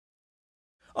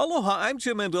Aloha, I'm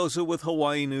Jim Mendoza with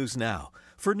Hawaii News Now.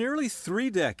 For nearly 3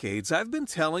 decades, I've been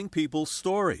telling people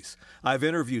stories. I've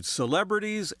interviewed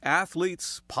celebrities,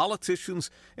 athletes, politicians,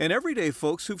 and everyday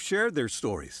folks who've shared their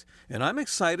stories. And I'm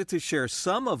excited to share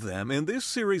some of them in this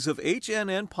series of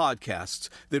HNN podcasts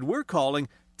that we're calling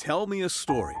Tell Me a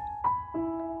Story.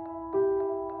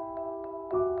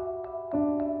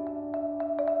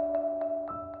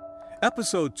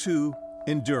 Episode 2,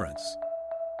 Endurance.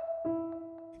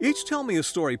 Each Tell Me a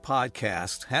Story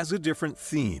podcast has a different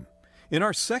theme. In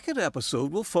our second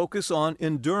episode, we'll focus on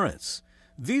endurance.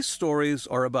 These stories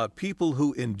are about people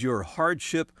who endure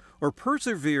hardship or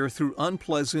persevere through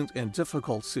unpleasant and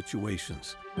difficult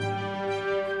situations.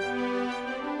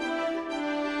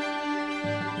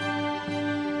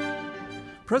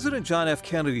 President John F.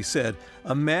 Kennedy said,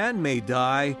 "A man may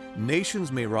die,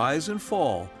 nations may rise and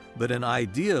fall, but an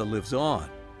idea lives on.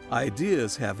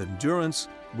 Ideas have endurance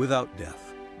without death."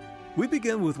 We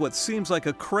begin with what seems like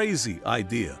a crazy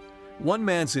idea. One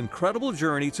man's incredible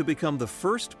journey to become the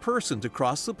first person to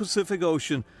cross the Pacific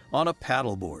Ocean on a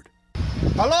paddleboard.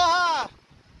 Aloha!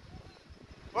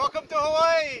 Welcome to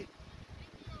Hawaii!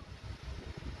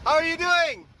 How are you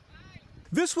doing?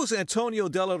 This was Antonio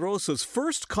De La Rosa's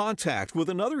first contact with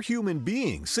another human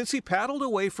being since he paddled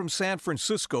away from San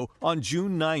Francisco on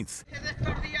June 9th.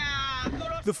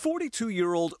 The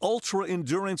 42-year-old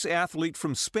ultra-endurance athlete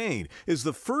from Spain is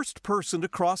the first person to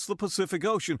cross the Pacific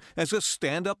Ocean as a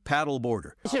stand-up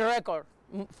paddleboarder. It's a record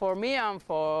for me and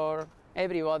for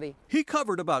everybody. He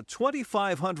covered about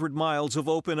 2,500 miles of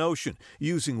open ocean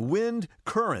using wind,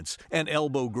 currents, and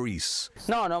elbow grease.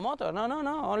 No motor. No.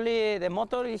 Only the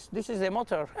motor this is the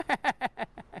motor.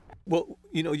 Well,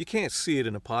 you can't see it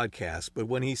in a podcast, but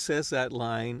when he says that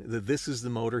line, that this is the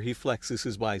motor, he flexes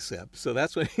his bicep. So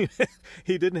that's when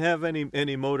he didn't have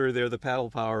any motor there. The paddle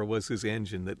power was his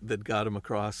engine that got him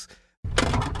across.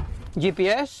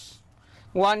 GPS,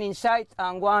 one inside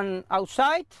and one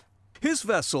outside. His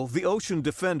vessel, the Ocean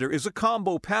Defender, is a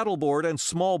combo paddleboard and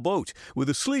small boat with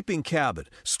a sleeping cabin,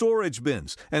 storage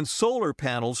bins, and solar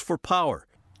panels for power.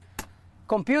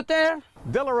 Computer.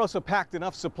 De La Rosa packed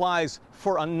enough supplies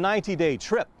for a 90-day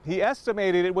trip. He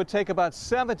estimated it would take about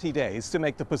 70 days to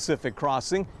make the Pacific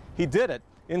crossing. He did it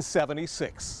in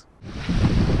 76.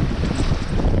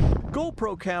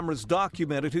 GoPro cameras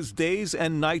documented his days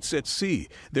and nights at sea.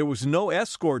 There was no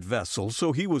escort vessel,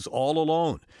 so he was all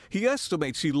alone. He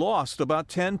estimates he lost about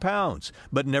 10 pounds,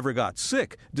 but never got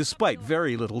sick, despite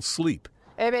very little sleep.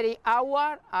 Every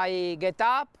hour I get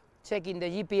up, checking the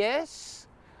GPS,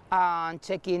 and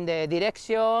checking the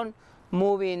direction,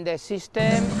 moving the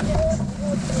system.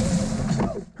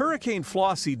 Hurricane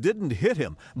Flossie didn't hit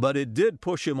him, but it did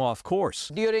push him off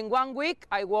course. During 1 week,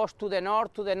 I was to the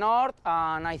north,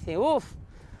 and I think, oof,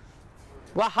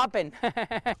 what happened?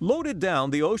 Loaded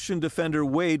down, the Ocean Defender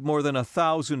weighed more than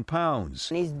 1,000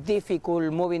 pounds. It's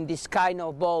difficult moving this kind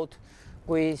of boat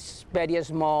with very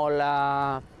small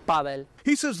paddle.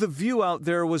 He says the view out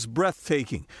there was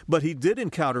breathtaking, but he did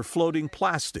encounter floating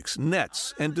plastics,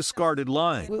 nets, and discarded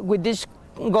line. With this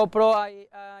GoPro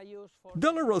I use for...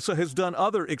 De La Rosa has done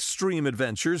other extreme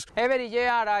adventures. Every year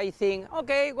I think,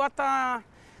 okay, what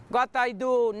I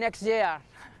do next year?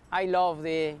 I love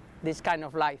this kind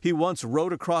of life. He once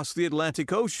rowed across the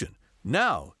Atlantic Ocean.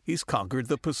 Now he's conquered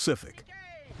the Pacific.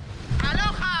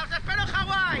 Aloha! Os espero en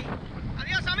Hawaii!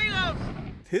 Adios, amigos!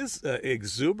 His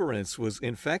exuberance was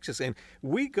infectious, and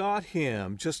we got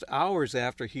him just hours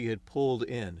after he had pulled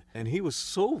in, and he was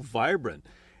so vibrant.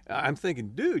 I'm thinking,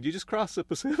 dude, you just crossed the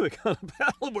Pacific on a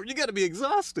paddleboard. You got to be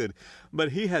exhausted.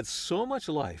 But he had so much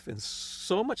life and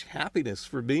so much happiness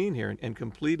for being here and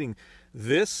completing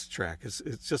this trek. It's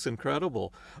just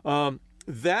incredible. The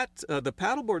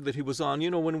paddleboard that he was on,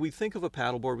 when we think of a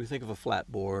paddleboard, we think of a flat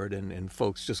board and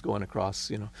folks just going across,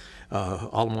 Ala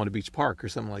Moana Beach Park or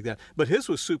something like that. But his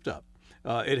was souped up.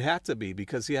 It had to be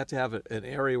because he had to have an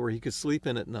area where he could sleep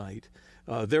in at night.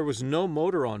 There was no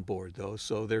motor on board, though,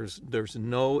 so there's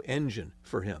no engine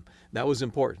for him. That was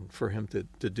important for him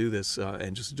to do this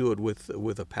and just do it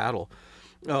with a paddle.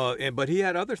 But he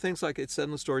had other things, like it said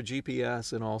in the story,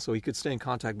 GPS, and also he could stay in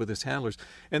contact with his handlers.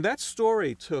 And that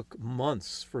story took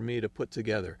months for me to put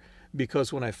together,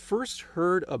 because when I first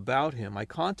heard about him, I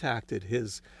contacted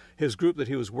his group that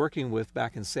he was working with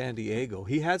back in San Diego.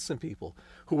 He had some people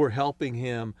who were helping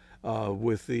him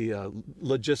with the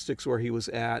logistics where he was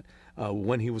at,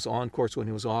 when he was on course, when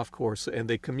he was off course, and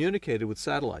they communicated with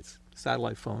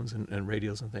satellite phones and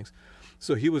radios and things.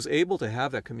 So he was able to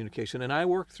have that communication, and I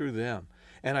worked through them.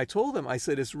 And I told them, I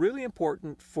said, it's really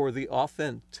important for the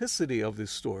authenticity of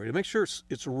this story, to make sure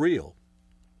it's real.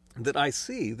 that I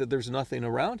see that there's nothing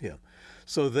around him.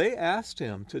 So they asked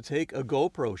him to take a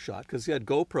GoPro shot, because he had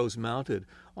GoPros mounted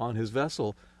on his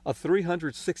vessel, a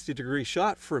 360-degree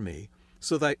shot for me,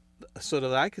 so that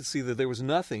I could see that there was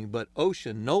nothing but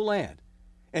ocean, no land.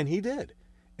 And he did.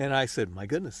 And I said, my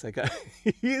goodness, that guy,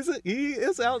 he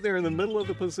is out there in the middle of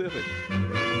the Pacific.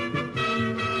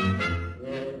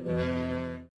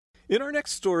 In our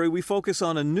next story, we focus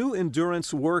on a new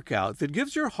endurance workout that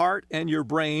gives your heart and your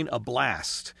brain a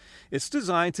blast. It's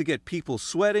designed to get people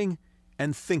sweating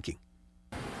and thinking.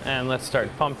 And let's start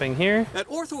pumping here. At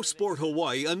OrthoSport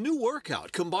Hawaii, a new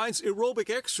workout combines aerobic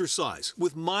exercise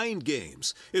with mind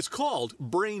games. It's called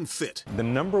Brain Fit. The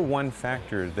number one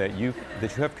factor that you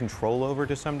have control over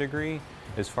to some degree,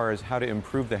 as far as how to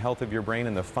improve the health of your brain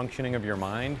and the functioning of your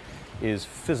mind, is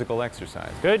physical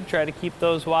exercise. Good, try to keep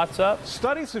those watts up.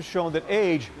 Studies have shown that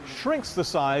age shrinks the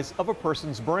size of a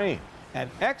person's brain, and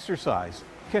exercise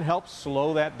can help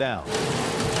slow that down.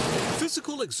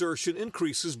 Physical exertion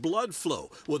increases blood flow.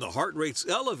 When the heart rate's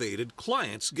elevated,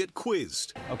 clients get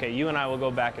quizzed. Okay, you and I will go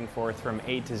back and forth from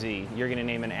A to Z. You're gonna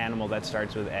name an animal that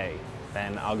starts with A.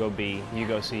 Then I'll go B, you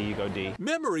go C, you go D.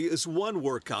 Memory is one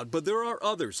workout, but there are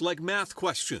others, like math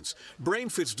questions.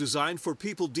 BrainFit's designed for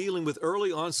people dealing with early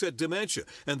onset dementia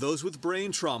and those with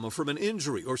brain trauma from an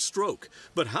injury or stroke.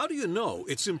 But how do you know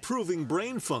it's improving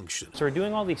brain function? So we're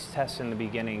doing all these tests in the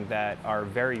beginning that are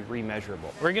very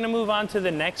remeasurable. We're gonna move on to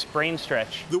the next brain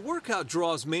stretch. The workout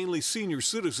draws mainly senior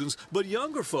citizens, but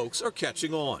younger folks are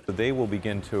catching on. They will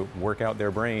begin to work out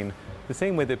their brain the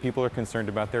same way that people are concerned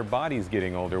about their bodies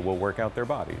getting older will work out their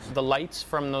bodies. The lights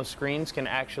from those screens can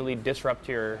actually disrupt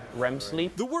your REM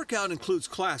sleep. The workout includes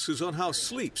classes on how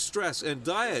sleep, stress, and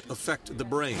diet affect the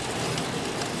brain.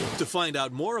 To find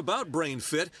out more about Brain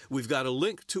Fit, we've got a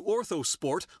link to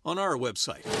OrthoSport on our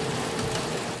website.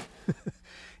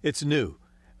 It's new,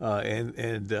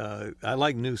 and I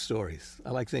like new stories. I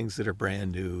like things that are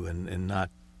brand new and not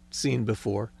seen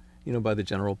before, by the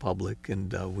general public,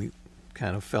 and we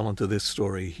kind of fell into this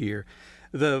story here.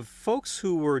 The folks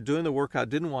who were doing the workout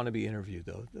didn't want to be interviewed,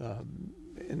 though,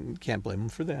 and can't blame them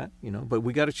for that, But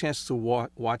we got a chance to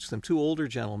watch them, two older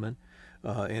gentlemen,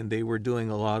 and they were doing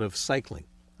a lot of cycling,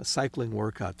 a cycling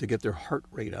workout to get their heart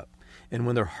rate up. And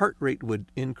when their heart rate would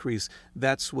increase,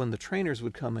 that's when the trainers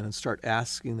would come in and start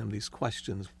asking them these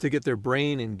questions to get their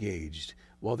brain engaged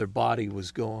while their body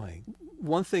was going.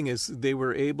 One thing is they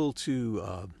were able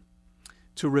to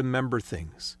remember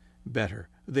things better.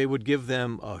 They would give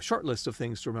them a short list of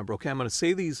things to remember. Okay, I'm going to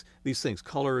say these things,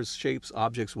 colors, shapes,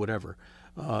 objects, whatever,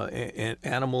 and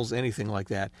animals, anything like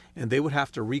that. And they would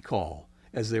have to recall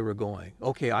as they were going.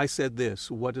 Okay, I said this.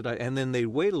 What did I? And then they'd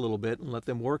wait a little bit and let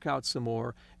them work out some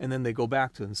more. And then they go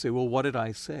back to it and say, well, what did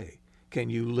I say? Can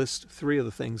you list 3 of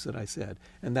the things that I said?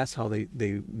 And that's how they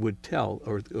would tell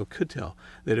or could tell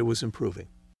that it was improving.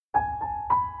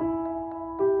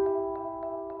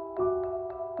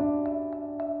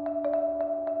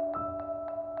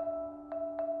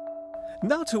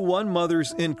 Now to one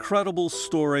mother's incredible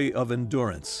story of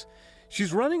endurance.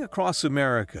 She's running across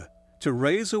America to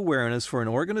raise awareness for an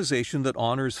organization that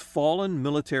honors fallen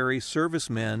military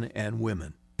servicemen and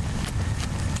women.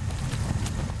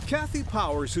 Kathy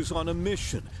Powers is on a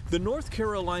mission. The North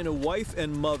Carolina wife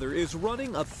and mother is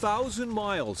running 1,000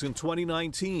 miles in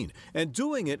 2019 and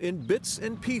doing it in bits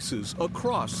and pieces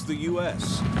across the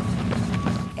U.S.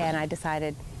 And I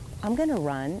decided I'm going to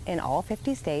run in all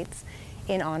 50 states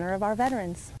in honor of our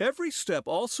veterans. Every step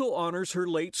also honors her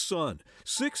late son.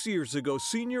 6 years ago,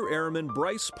 Senior Airman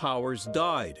Bryce Powers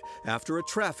died after a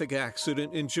traffic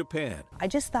accident in Japan. I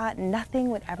just thought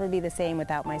nothing would ever be the same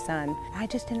without my son. I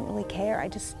just didn't really care. I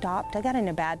just stopped. I got in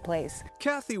a bad place.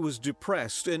 Kathy was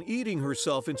depressed and eating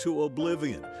herself into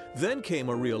oblivion. Then came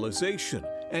a realization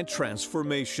and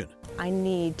transformation. I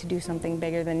need to do something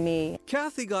bigger than me.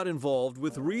 Kathy got involved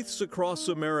with Wreaths Across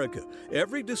America.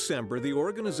 Every December, the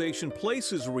organization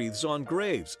places wreaths on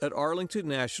graves at Arlington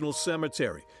National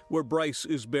Cemetery, where Bryce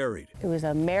is buried. It was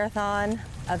a marathon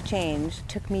of change. It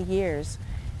took me years,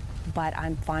 but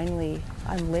I'm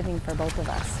living for both of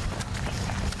us.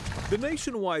 The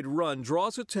nationwide run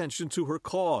draws attention to her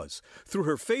cause. Through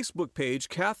her Facebook page,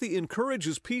 Kathy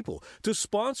encourages people to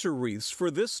sponsor wreaths for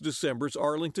this December's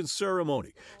Arlington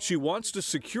ceremony. She wants to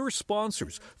secure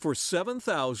sponsors for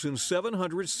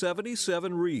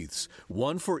 7,777 wreaths,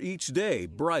 one for each day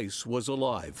Bryce was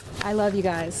alive. I love you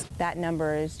guys. That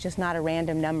number is just not a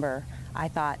random number. I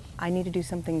thought, I need to do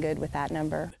something good with that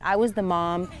number. I was the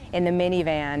mom in the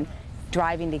minivan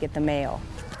driving to get the mail.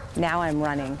 Now I'm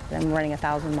running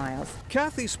 1,000 miles.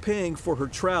 Kathy's paying for her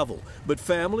travel, but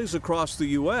families across the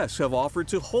U.S. have offered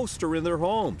to host her in their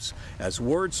homes as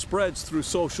word spreads through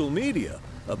social media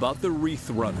about the Wreath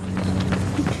Runner.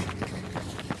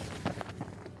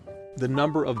 The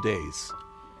number of days.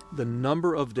 The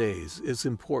number of days is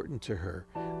important to her,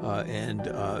 and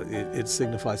it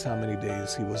signifies how many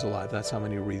days he was alive. That's how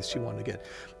many wreaths she wanted to get.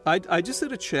 I just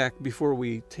did a check before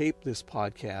we taped this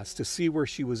podcast to see where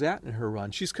she was at in her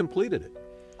run. She's completed it.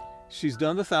 She's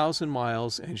done the 1,000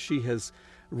 miles, and she has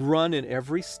run in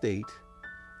every state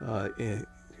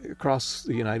across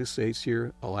the United States,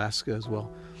 here, Alaska as well.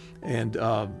 And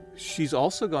she's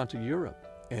also gone to Europe,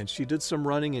 and she did some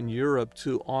running in Europe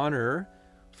to honor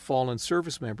fallen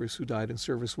service members who died in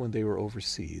service when they were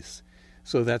overseas.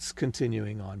 So that's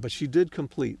continuing on. But she did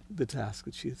complete the task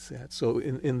that she had set. So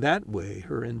in that way,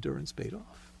 her endurance paid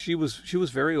off. She was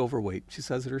very overweight. She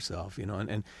says it herself, you know,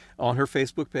 and on her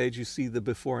Facebook page, you see the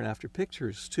before and after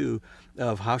pictures, too,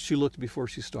 of how she looked before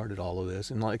she started all of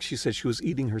this. And like she said, she was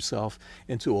eating herself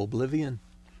into oblivion.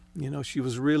 You know, she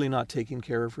was really not taking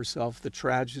care of herself. The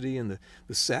tragedy and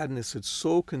the sadness had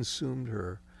so consumed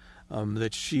her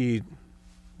that she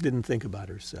didn't think about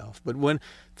herself. But when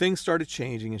things started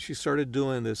changing and she started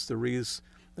doing this, the wreaths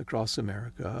across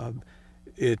America,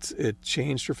 it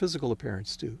changed her physical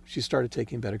appearance too. She started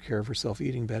taking better care of herself,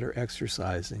 eating better,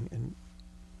 exercising, and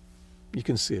you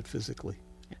can see it physically.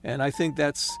 And I think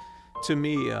that's, to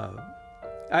me,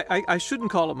 I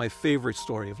shouldn't call it my favorite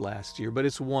story of last year, but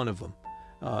it's one of them.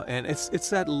 And it's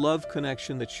that love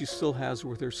connection that she still has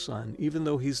with her son, even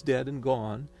though he's dead and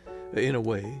gone in a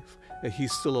way.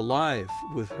 He's still alive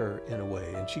with her in a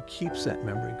way, and she keeps that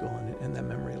memory going and that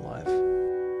memory alive.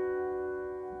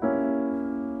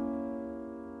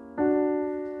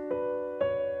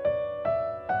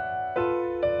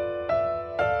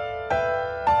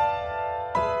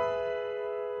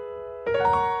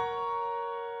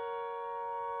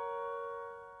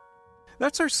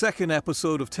 That's our second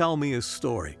episode of Tell Me a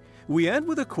Story. We end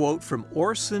with a quote from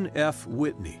Orson F.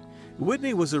 Whitney.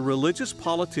 Whitney was a religious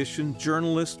politician,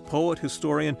 journalist, poet,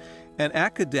 historian, and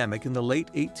academic in the late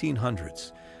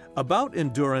 1800s. About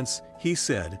endurance, he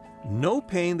said, "No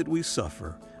pain that we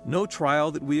suffer, no trial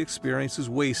that we experience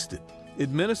is wasted. It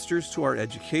ministers to our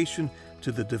education,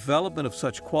 to the development of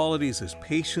such qualities as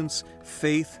patience,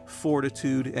 faith,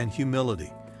 fortitude, and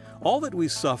humility. All that we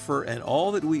suffer and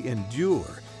all that we endure,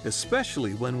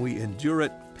 especially when we endure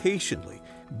it patiently,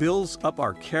 builds up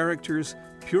our characters,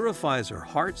 purifies our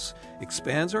hearts,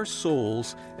 expands our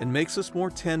souls, and makes us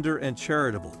more tender and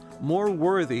charitable, more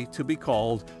worthy to be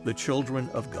called the children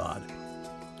of God."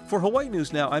 For Hawaii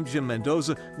News Now, I'm Jim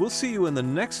Mendoza. We'll see you in the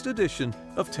next edition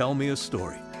of Tell Me a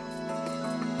Story.